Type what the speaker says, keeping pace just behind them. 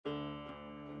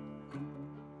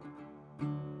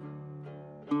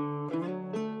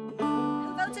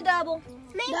bubble?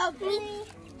 No, me.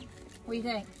 What do you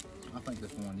think? I think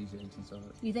that's one of these eggs inside.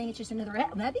 You think it's just another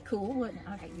egg? That'd be cool, wouldn't it?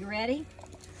 Okay, you ready?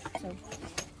 So, I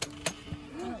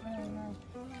don't really know.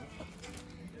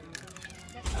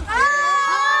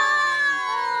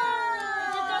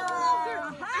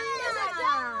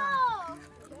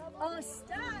 Oh,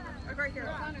 stop! Right here.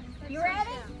 You ready?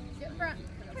 Here,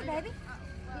 baby.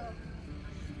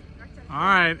 All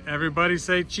right, everybody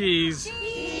say cheese.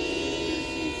 Cheese.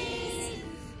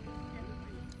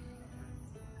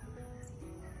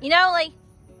 Enoli.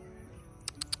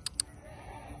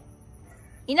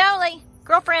 Enoli,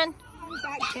 girlfriend.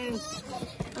 Back too.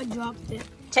 I dropped it.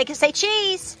 Take it, say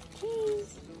cheese.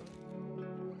 Cheese.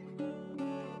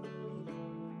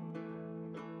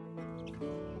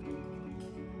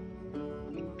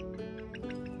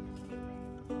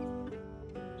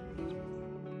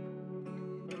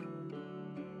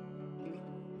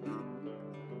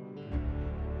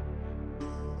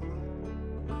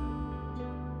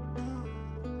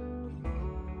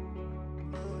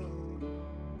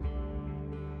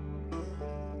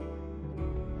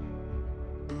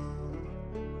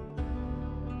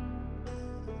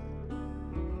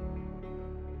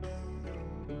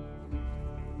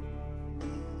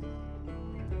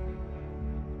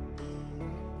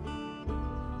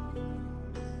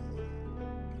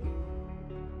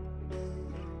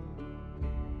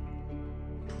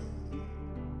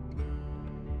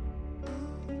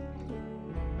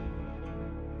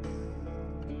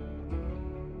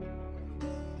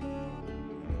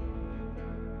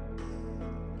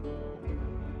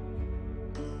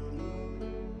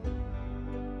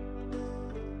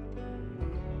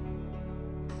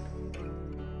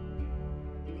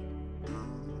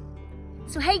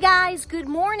 So hey guys, good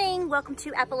morning. Welcome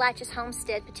to Appalachia's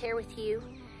Homestead. Pater with you.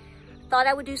 Thought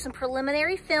I would do some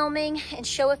preliminary filming and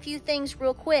show a few things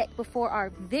real quick before our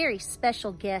very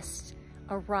special guests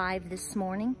arrive this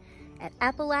morning at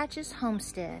Appalachia's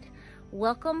Homestead.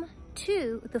 Welcome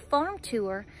to the farm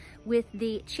tour with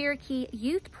the Cherokee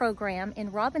Youth Program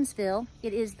in Robbinsville.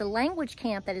 It is the language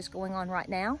camp that is going on right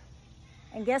now.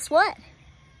 And guess what?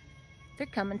 They're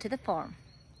coming to the farm.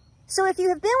 So if you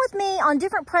have been with me on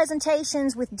different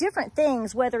presentations with different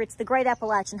things, whether it's the Great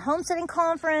Appalachian Homesteading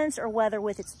Conference or whether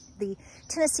it's the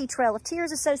Tennessee Trail of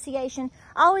Tears Association,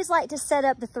 I always like to set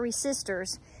up the Three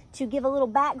Sisters to give a little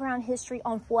background history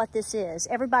on what this is.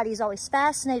 Everybody's always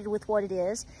fascinated with what it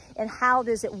is and how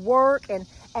does it work. And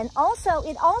also,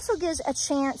 it also gives a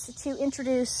chance to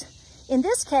introduce, in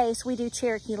this case, we do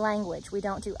Cherokee language. We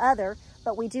don't do other,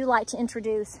 but we do like to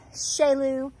introduce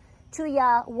Shelu,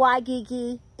 Tuya,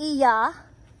 Waigigi, Iya.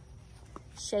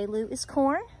 Shelu is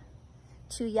corn,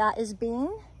 Tuya is bean,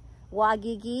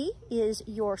 Waigigi is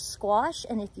your squash,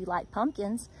 and if you like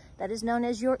pumpkins, that is known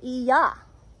as your Iya.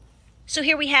 So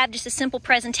here we have just a simple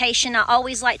presentation. I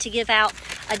always like to give out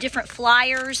different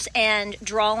flyers and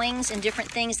drawings and different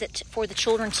things that for the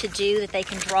children to do that they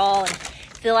can draw and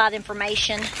fill out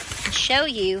information and show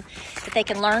you that they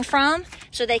can learn from.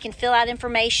 So they can fill out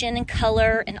information and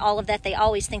color and all of that. They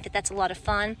always think that that's a lot of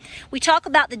fun. We talk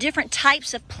about the different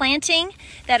types of planting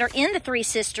that are in the Three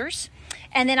Sisters.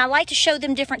 And then I like to show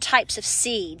them different types of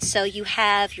seeds. So you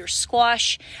have your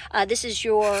squash. This is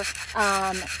your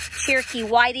Cherokee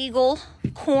White Eagle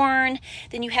corn.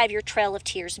 Then you have your Trail of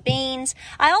Tears beans.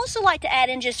 I also like to add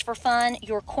in, just for fun,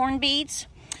 your corn beads.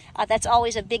 That's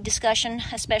always a big discussion,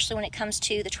 especially when it comes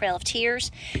to the Trail of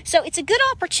Tears. So it's a good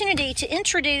opportunity to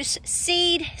introduce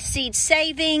seed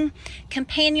saving,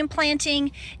 companion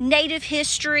planting, native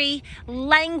history,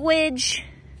 language,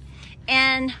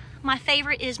 and my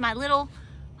favorite is my little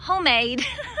homemade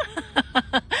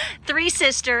Three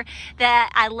Sister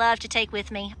that I love to take with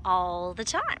me all the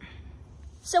time.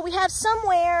 So we have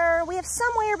somewhere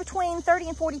between 30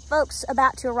 and 40 folks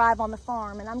about to arrive on the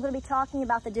farm, and I'm going to be talking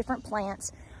about the different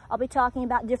plants. I'll be talking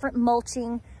about different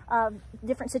mulching,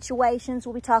 different situations.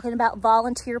 We'll be talking about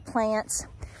volunteer plants.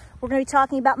 We're going to be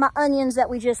talking about my onions that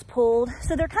we just pulled.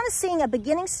 So they're kind of seeing a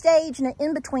beginning stage and an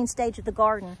in-between stage of the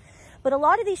garden. But a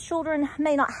lot of these children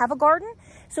may not have a garden,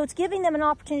 so it's giving them an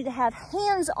opportunity to have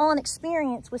hands-on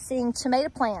experience with seeing tomato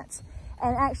plants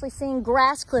and actually seeing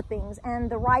grass clippings and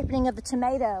the ripening of the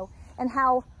tomato and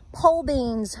how pole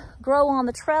beans grow on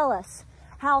the trellis,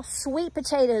 how sweet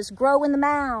potatoes grow in the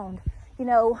mound, you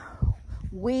know,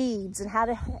 weeds and how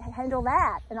to handle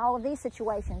that and all of these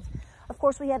situations. Of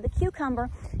course, we have the cucumber.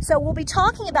 So we'll be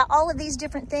talking about all of these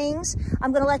different things.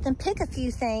 I'm going to let them pick a few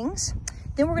things.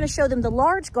 Then we're going to show them the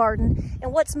large garden.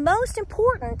 And what's most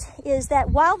important is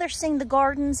that while they're seeing the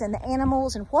gardens and the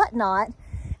animals and whatnot,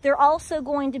 they're also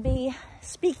going to be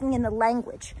speaking in the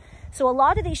language. So a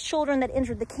lot of these children that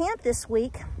entered the camp this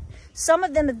week Some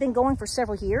of them have been going for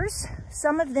several years.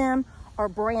 Some of them are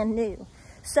brand new.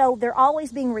 So they're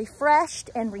always being refreshed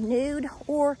and renewed,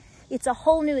 or it's a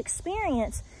whole new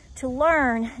experience to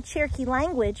learn Cherokee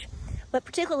language, but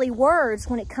particularly words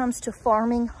when it comes to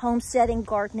farming, homesteading,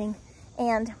 gardening,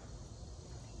 and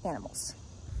animals.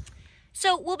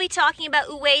 So we'll be talking about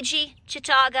Uweji,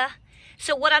 Chitaga.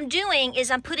 So what I'm doing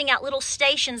is I'm putting out little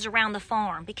stations around the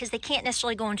farm because they can't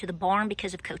necessarily go into the barn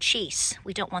because of cochise.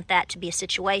 We don't want that to be a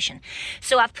situation.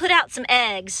 So I've put out some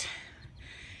eggs.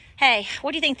 Hey,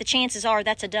 what do you think the chances are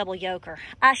that's a double yoker?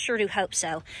 I sure do hope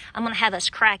so. I'm gonna have us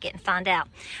crack it and find out.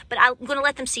 But I'm gonna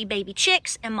let them see baby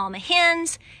chicks and mama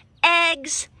hens,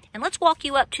 eggs, and let's walk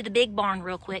you up to the big barn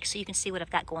real quick so you can see what I've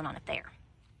got going on up there.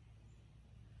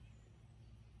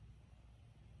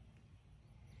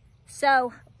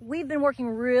 So we've been working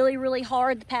really, really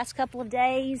hard the past couple of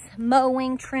days,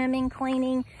 mowing, trimming,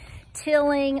 cleaning,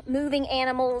 tilling, moving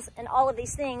animals, and all of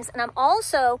these things. And I'm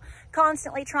also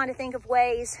constantly trying to think of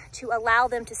ways to allow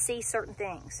them to see certain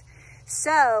things.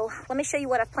 So let me show you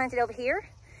what I've planted over here.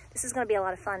 This is going to be a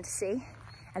lot of fun to see.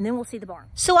 And then we'll see the barn.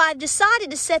 So I've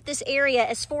decided to set this area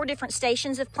as 4 different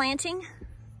stations of planting.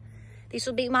 These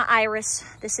will be my iris.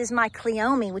 This is my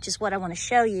cleome, which is what I want to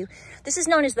show you. This is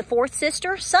known as the 4th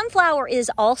sister. Sunflower is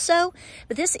also,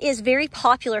 but this is very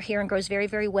popular here and grows very,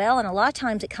 very well. And a lot of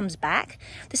times it comes back.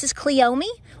 This is cleome,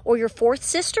 or your 4th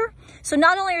sister. So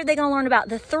not only are they going to learn about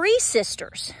the 3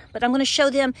 sisters, but I'm going to show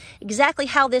them exactly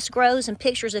how this grows and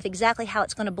pictures of exactly how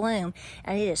it's going to bloom.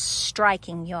 And it is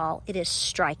striking, y'all. It is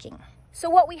striking. So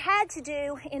what we had to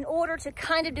do in order to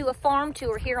kind of do a farm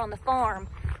tour here on the farm,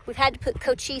 we've had to put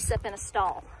Cochise up in a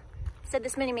stall. I've said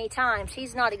this many, many times.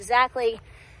 He's not exactly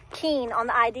keen on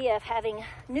the idea of having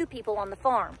new people on the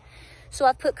farm. So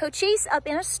I've put Cochise up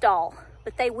in a stall,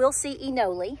 but they will see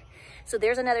Enoli. So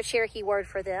there's another Cherokee word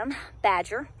for them,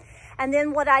 badger. And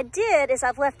then what I did is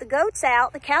I've left the goats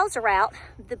out, the cows are out,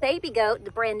 the baby goat,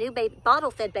 the brand new baby,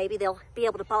 bottle-fed baby, they'll be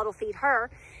able to bottle feed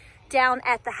her down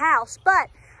at the house. But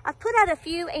I've put out a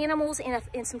few animals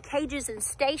in some cages and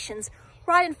stations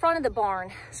right in front of the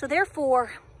barn. So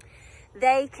therefore,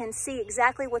 they can see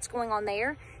exactly what's going on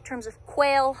there in terms of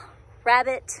quail,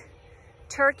 rabbit,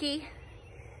 turkey.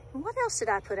 And what else did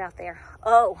I put out there?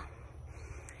 Oh,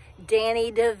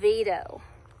 Danny DeVito.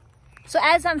 So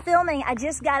as I'm filming, I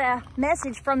just got a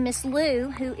message from Miss Lou,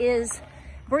 who is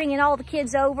bringing all the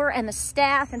kids over and the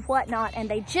staff and whatnot, and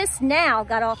they just now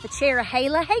got off the Cherokee.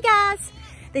 Hey guys,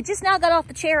 they just now got off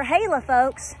the Cherokee,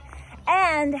 folks,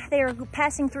 and they're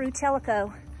passing through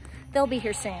Tellico. They'll be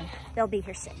here soon. They'll be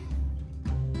here soon.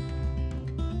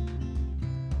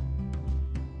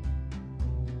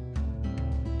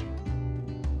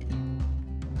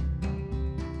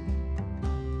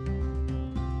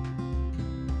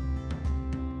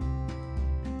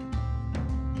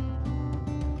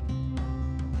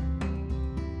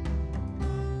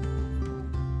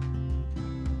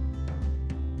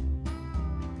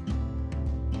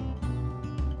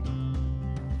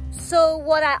 So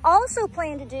what I also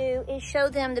plan to do is show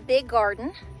them the big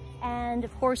garden. And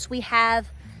of course we have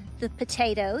the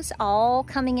potatoes all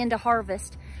coming into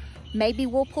harvest. Maybe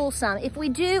we'll pull some. If we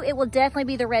do, it will definitely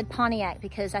be the red Pontiac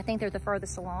because I think they're the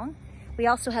furthest along. We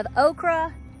also have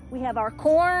okra, we have our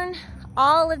corn,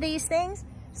 all of these things.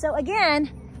 So again,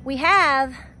 we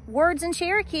have words in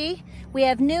Cherokee. We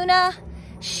have Nuna,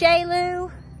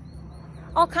 Shalu,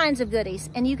 all kinds of goodies.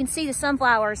 And you can see the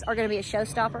sunflowers are gonna be a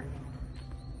showstopper.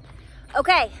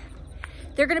 Okay,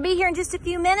 they're gonna be here in just a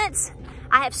few minutes.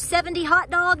 I have 70 hot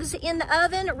dogs in the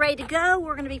oven, ready to go.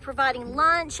 We're gonna be providing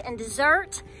lunch and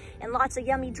dessert and lots of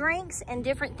yummy drinks and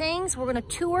different things. We're gonna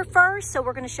tour first, so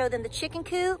we're gonna show them the chicken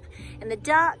coop and the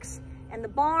ducks and the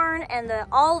barn and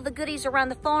all of the goodies around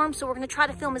the farm. So we're gonna try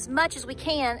to film as much as we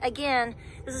can. Again,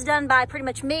 this is done by pretty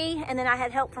much me, and then I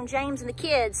had help from James and the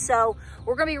kids. So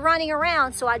we're gonna be running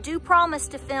around, so I do promise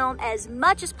to film as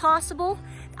much as possible.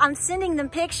 I'm sending them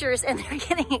pictures and they're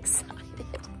getting excited.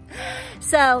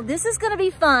 So this is gonna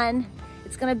be fun.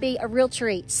 It's gonna be a real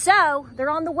treat. So they're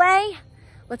on the way.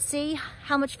 Let's see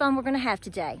how much fun we're gonna have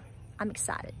today. I'm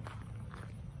excited.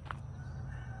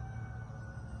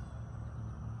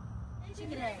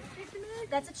 Chicken egg.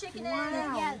 That's a chicken egg.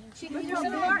 Yeah, chicken egg.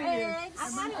 Some more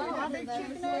eggs.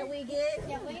 That we get.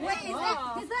 Wait,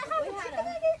 is that how the chicken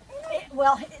egg is?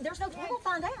 Well, there's no, we'll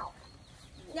find out.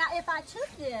 Now, if I took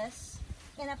this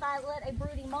and if I let a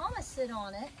broody mama sit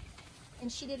on it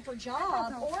and she did her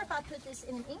job, or if I put this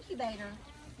in an incubator,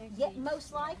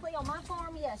 most likely on my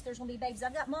farm, yes, there's gonna be babies.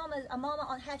 I've got a mama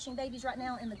on hatching babies right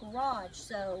now in the garage.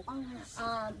 So,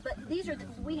 but these are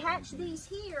we hatch these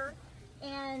here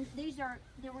And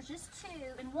there was just 2,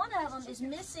 and one of them is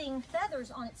missing feathers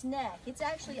on its neck. It's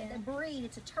actually a breed,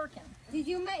 it's a turkin. Did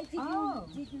you name them?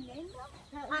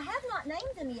 I have not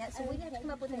named them yet, so we have to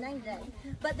come up with a name today.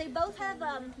 But they both have,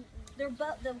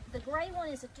 the gray one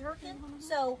is a turkin,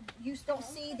 so you don't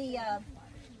see the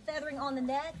feathering on the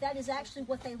neck. That is actually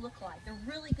what they look like. They're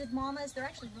really good mamas. They're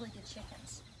actually really good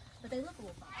chickens. But they look a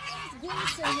little funny.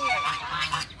 Geese in here.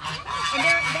 And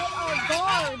they are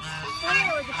guards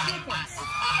for the chickens.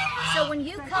 So when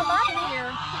you come up here,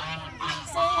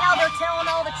 see how they're telling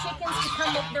all the chickens to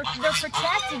come up, they're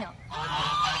protecting them.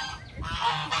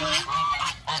 See?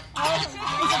 All the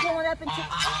chickens are going up into,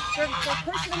 they're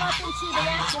pushing them up into the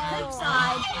actual coop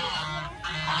side.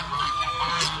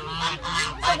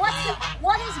 So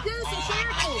what is goose in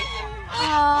Cherokee?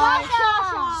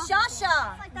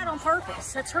 Shasha. Like that on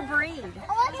purpose. That's her breed.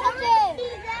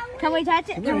 Can we touch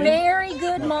it? They're very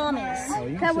good mommies.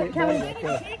 Can we?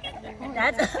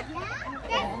 That's.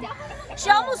 She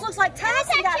almost looks like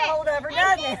Tyson got hold of her,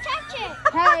 doesn't it?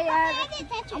 Hey,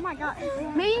 oh my God,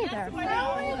 me either.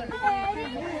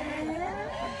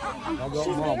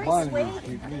 She's very sweet.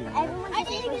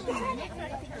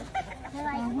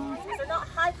 They're not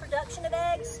high production of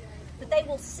eggs, but they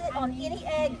will sit on any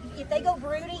egg. If they go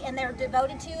broody and they're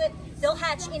devoted to it, they'll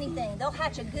hatch anything. They'll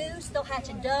hatch a goose, they'll hatch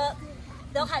a duck,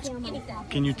 they'll hatch anything.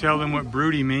 Can you tell them what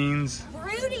broody means?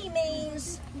 Broody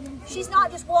means she's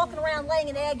not just walking around laying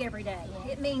an egg every day.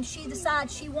 It means she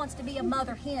decides she wants to be a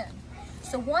mother hen.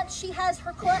 So once she has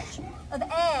her clutch of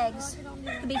eggs,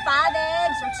 it could be 5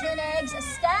 eggs or 10 eggs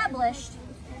established,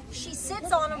 she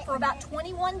sits on them for about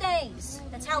 21 days.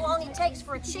 That's how long it takes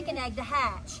for a chicken egg to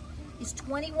hatch. It's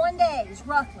 21 days,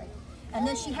 roughly. And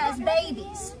then she has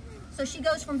babies. So she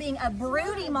goes from being a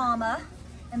broody mama,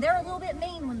 and they're a little bit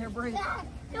mean when they're broody.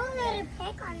 Don't let her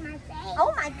pick on my face.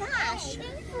 Oh my gosh.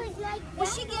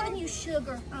 Was she giving you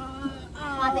sugar?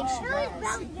 I think she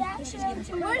was. She's giving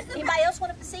sugar. Anybody else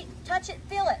want to see, touch it,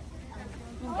 feel it?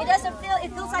 It doesn't feel,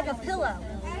 it feels like a pillow.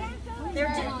 They're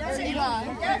just,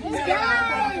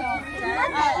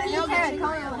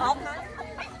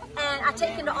 and I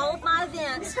take him to all of my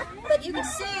events, but you can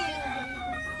see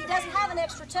he doesn't have an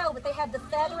extra toe, but they have the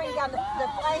feathering down the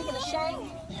flank and the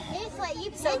shank. It's like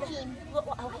you pick him.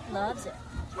 Oh, he loves it.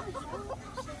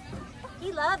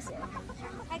 He loves it.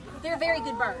 They're very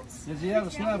good birds. Does he have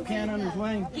a snub can on his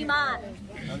wing? He might.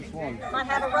 I just wondered. Might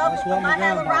have a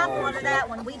rifle under that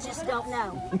one. We just don't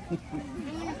know.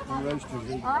 All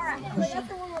right. Who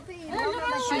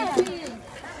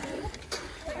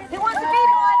wants to feed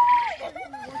one?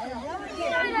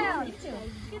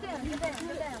 Get down.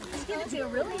 Just give it to her.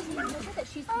 Really? Look at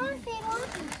she's.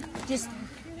 Just.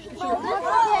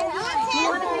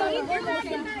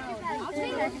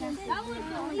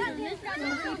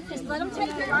 Just let them take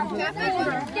it right there.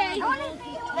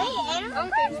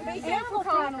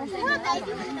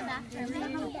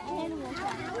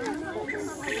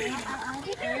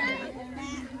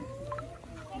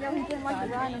 Yeah, he's been like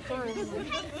the rhinoceros.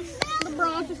 The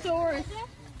brontosaurus.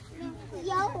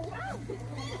 Yo,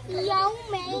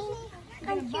 man.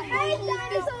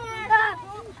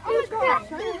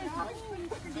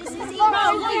 This is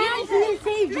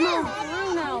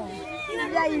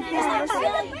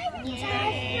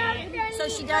so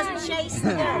she doesn't chase the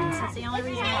goats. That's the only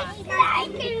reason why.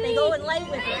 They go and lay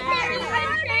with her.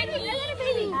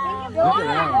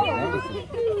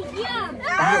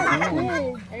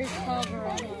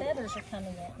 Feathers are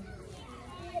coming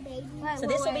in. So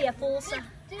this will be a full size.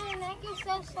 Dude, neck is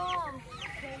so soft.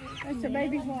 That's a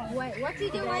baby one. Wait, what's he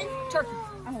doing? Turkey.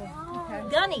 Oh, okay.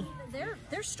 Gunny.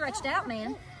 They're stretched out,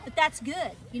 man. But that's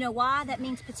good. You know why? That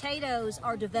means potatoes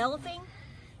are developing,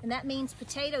 and that means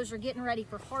potatoes are getting ready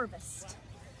for harvest.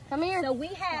 Come here. So we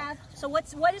have,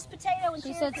 what is potato in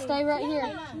Cherokee? She said stay right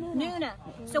here. Nuna.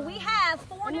 So we have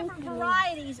 4 different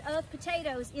varieties of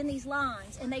potatoes in these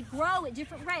lines, and they grow at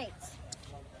different rates.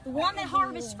 The one that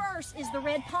harvests first is the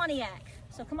red Pontiac.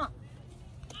 So come on.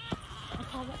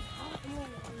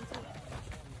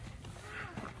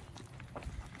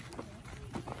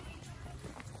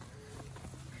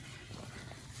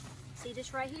 See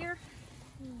this right here?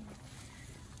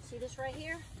 See this right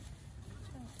here?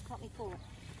 Help me pull it.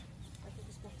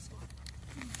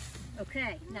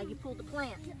 Okay, now you pulled the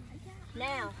plant.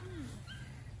 Now,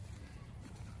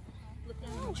 look,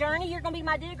 Journey, you're gonna be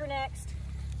my digger next.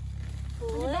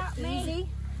 Pull it, easy.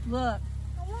 Look.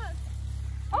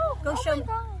 Oh, go show me.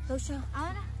 God. Go show.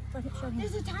 Let it show him.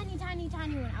 There's a tiny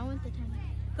one. I want the tiny one.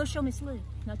 Go show Miss Lou.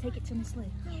 No, take it to Miss Lou.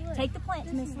 Take the plant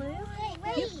to Miss Lou. Hey,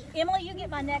 wait. Emily, you get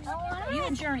my next. You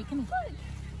and Journey, come here.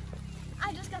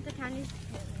 I just got the tiny.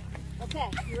 Okay,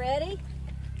 you ready?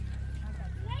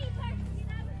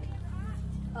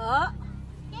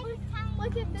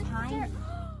 Look at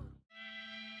this.